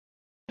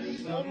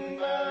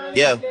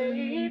Yeah.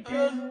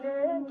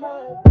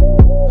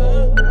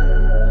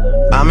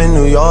 I'm in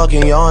New York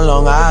and you're on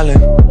Long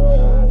Island.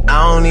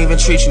 I don't even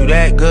treat you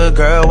that good,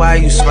 girl, why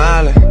you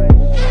smiling?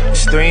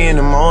 It's 3 in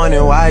the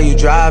morning, why you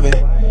driving?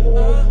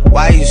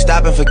 Why you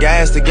stopping for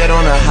gas to get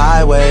on the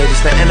highway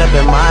just to end up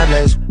in my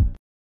place?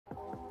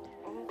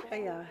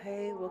 Hey y'all,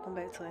 hey, welcome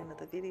back to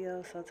another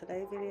video. So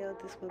today's video,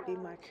 this will be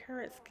my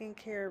current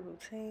skincare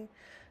routine.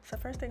 So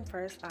first thing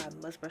first, I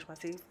must brush my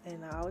teeth,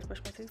 and I always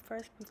brush my teeth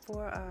first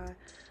before I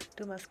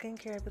do my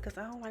skincare because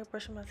I don't like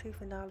brushing my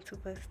teeth and all the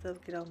toothpaste stuff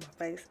get on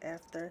my face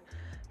after.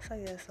 So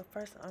yeah, so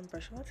first I'm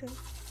brushing my teeth.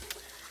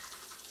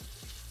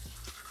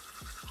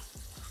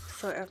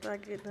 So after I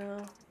get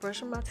done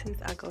brushing my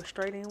teeth, I go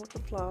straight in with the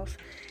floss.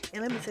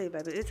 And let me tell you,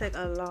 baby, it takes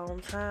a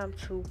long time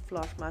to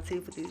floss my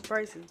teeth with these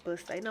braces. But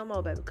say no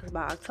more, baby, because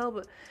by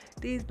October,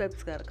 these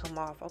babies got to come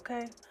off,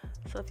 okay?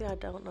 So if y'all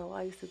don't know,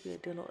 I used to be a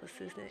dental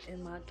assistant.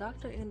 And my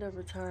doctor ended up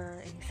retiring,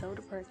 and he sold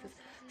the practice.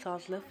 So I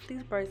was left with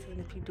these braces. And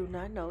if you do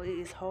not know, it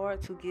is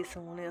hard to get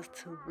someone else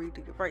to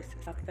redo your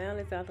braces. I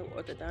finally found an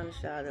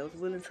orthodontist, y'all, that was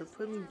willing to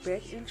put me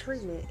back in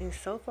treatment. And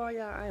so far,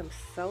 y'all, I am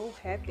so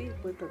happy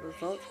with the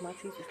results. My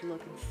teeth is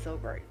looking so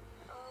great.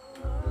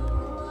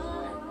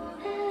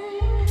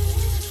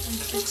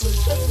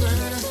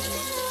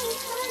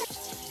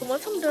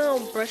 Once I'm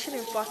done brushing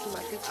and flossing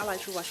my teeth, I like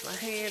to wash my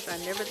hands. I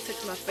never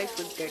touch my face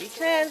with dirty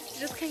hands.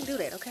 You just can't do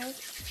that, okay?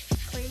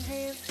 Clean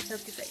hands,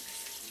 healthy face.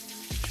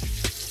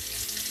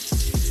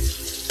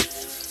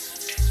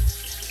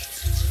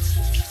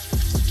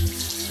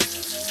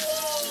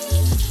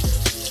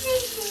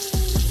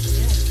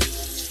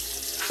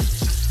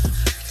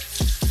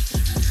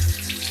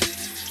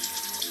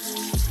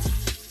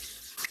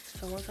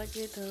 So once I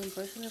get done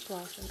brushing and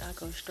flossing, I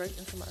go straight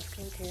into my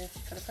skincare.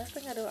 So the first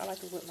thing I do, I like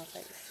to wet my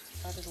face.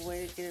 I just wet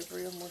it, get it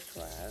real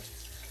moisturized.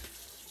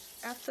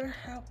 After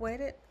I've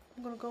wetted,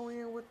 I'm gonna go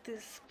in with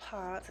this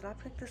pot, and I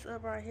picked this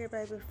up right here,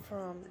 baby,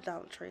 from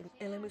Dollar Tree.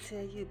 And let me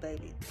tell you,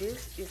 baby,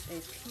 this is a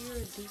pure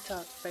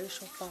detox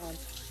facial foam.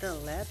 The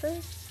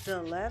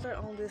lather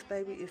on this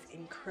baby is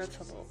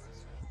incredible.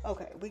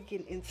 Okay, we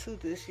getting into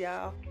this,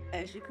 y'all.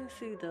 As you can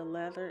see, the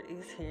lather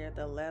is here.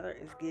 The lather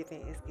is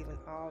giving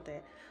all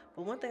that.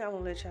 But one thing I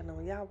want to let y'all know,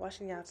 when y'all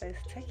washing y'all face,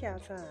 take y'all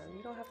time.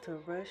 You don't have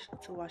to rush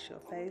to wash your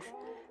face.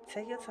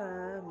 Take your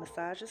time,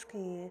 massage your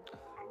skin,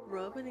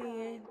 rub it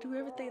in, do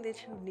everything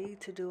that you need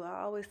to do.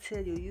 I always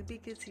tell you, you be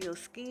good to your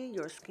skin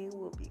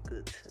will be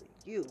good to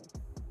you.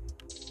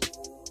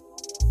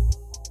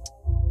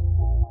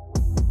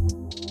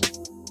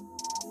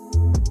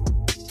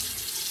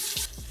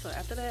 So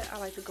after that, I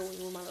like to go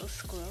in with my little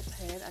scrub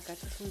pad. I got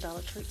this from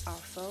Dollar Tree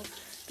also.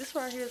 This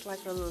right here is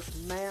like a little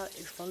mild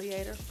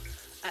exfoliator.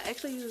 I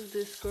actually use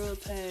this scrub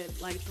pad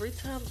like 3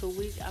 times a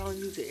week. I don't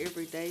use it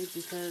every day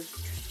because,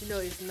 you know,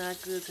 it's not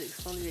good to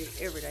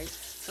exfoliate every day.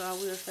 So I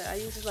will say I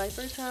use it like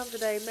 3 times a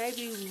day,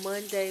 maybe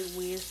Monday,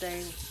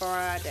 Wednesday,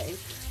 Friday,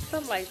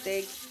 something like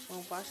that.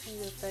 When washing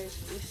your face,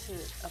 it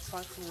should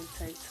approximately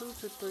take 2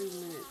 to 3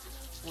 minutes.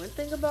 One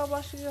thing about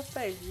washing your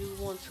face, you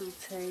want to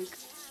take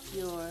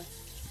your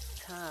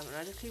time. And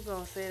I just keep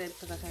on saying it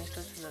because I can't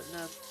stress it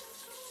enough.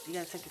 You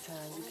gotta take your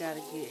time. You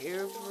gotta get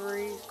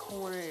every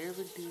corner,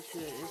 every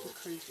detail, every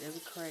crease,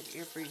 every crack,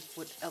 every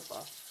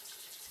whatever.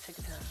 Take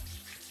your time.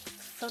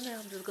 So now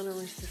I'm just gonna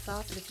rinse this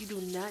off. And if you do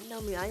not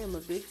know me, I am a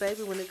big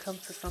baby when it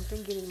comes to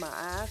something getting in my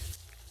eyes.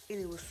 And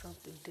it was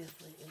something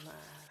definitely in my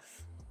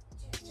eyes.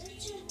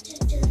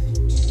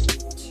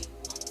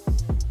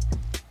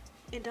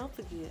 And don't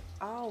forget,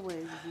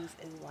 always use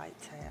a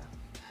white towel.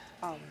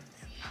 Always.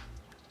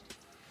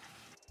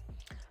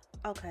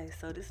 Okay,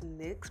 so this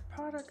next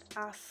product,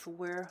 I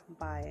swear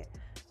by it.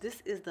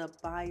 This is the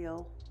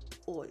Bio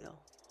Oil.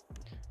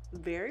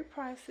 Very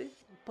pricey,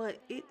 but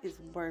it is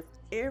worth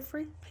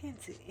every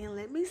penny. And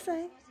let me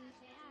say,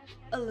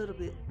 a little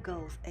bit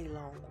goes a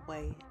long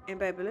way. And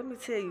baby, let me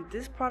tell you,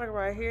 this product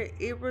right here,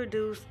 it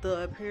reduces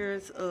the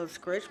appearance of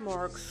scratch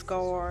marks,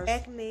 scars,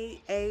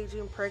 acne,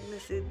 aging,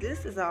 pregnancy.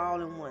 This is an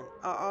all-in-one.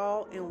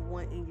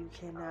 All-in-one, and you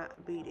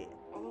cannot beat it.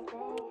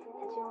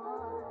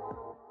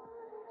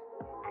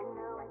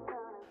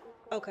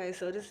 Okay,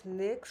 so this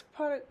next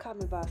product caught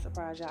me by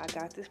surprise, y'all. I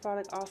got this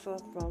product also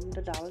from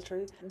the Dollar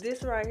Tree.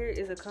 This right here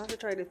is a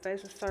concentrated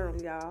facial serum,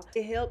 y'all.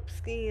 It helps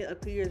skin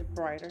appear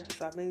brighter.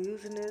 So I've been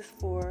using this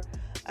for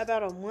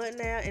about a month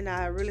now, and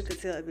I really could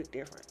tell a big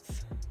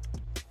difference.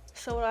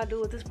 So what I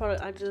do with this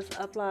product, I just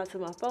apply it to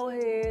my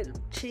forehead,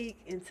 cheek,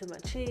 and to my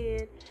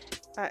chin.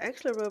 I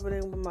actually rub it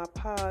in with my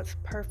Pod's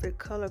Perfect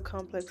Color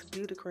Complex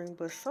Beauty Cream,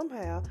 but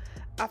somehow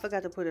I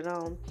forgot to put it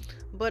on.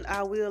 But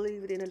I will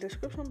leave it in the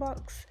description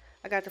box.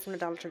 I got it from the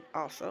Dollar Tree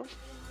also.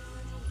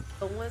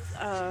 But once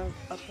I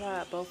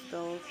apply both of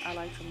those, I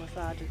like to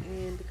massage it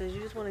in because you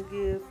just want to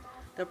give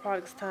the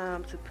products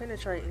time to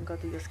penetrate and go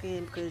through your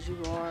skin because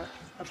you are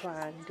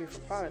applying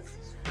different products.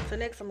 So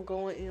next I'm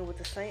going in with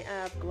the St.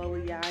 Ives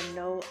GLOWY. Y'all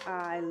know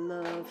I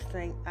love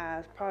St.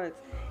 Ives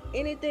products.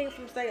 Anything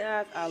from St.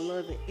 Ives, I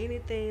love it.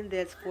 Anything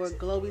that's for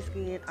glowy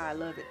skin, I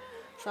love it.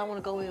 So I want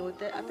to go in with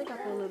that. I think I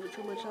put a little bit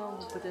too much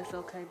on, but that's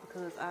okay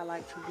because I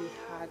like to be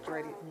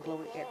hydrated and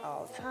glowy at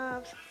all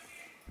times.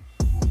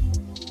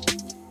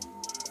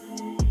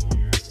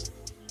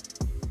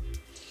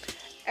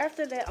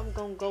 After that, I'm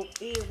going to go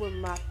in with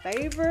my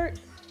favorite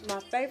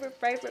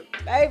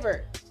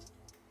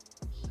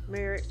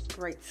Merit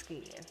Great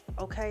Skin,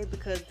 okay?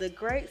 Because the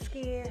Great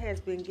Skin has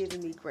been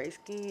giving me great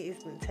skin.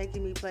 It's been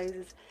taking me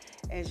places.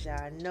 As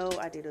y'all know,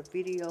 I did a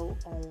video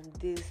on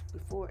this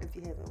before. If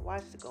you haven't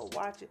watched it, go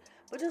watch it.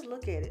 But just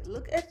look at it.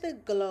 Look at the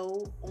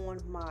glow on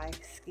my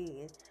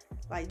skin.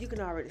 Like, you can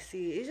already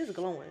see it. It's just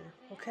glowing,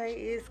 okay?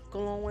 It's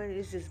glowing.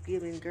 It's just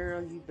giving,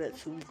 girl, you bet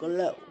to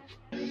glow.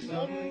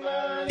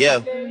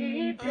 Yeah.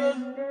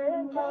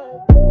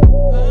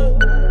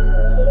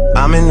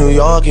 I'm in New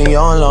York and you're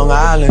on Long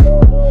Island.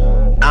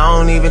 I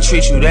don't even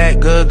treat you that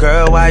good,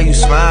 girl, why you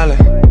smiling?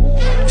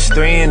 It's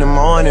 3 in the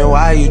morning,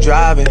 why you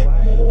driving?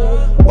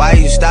 Why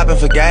you stopping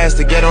for gas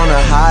to get on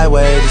the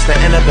highway just to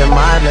end up in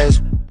my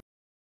place?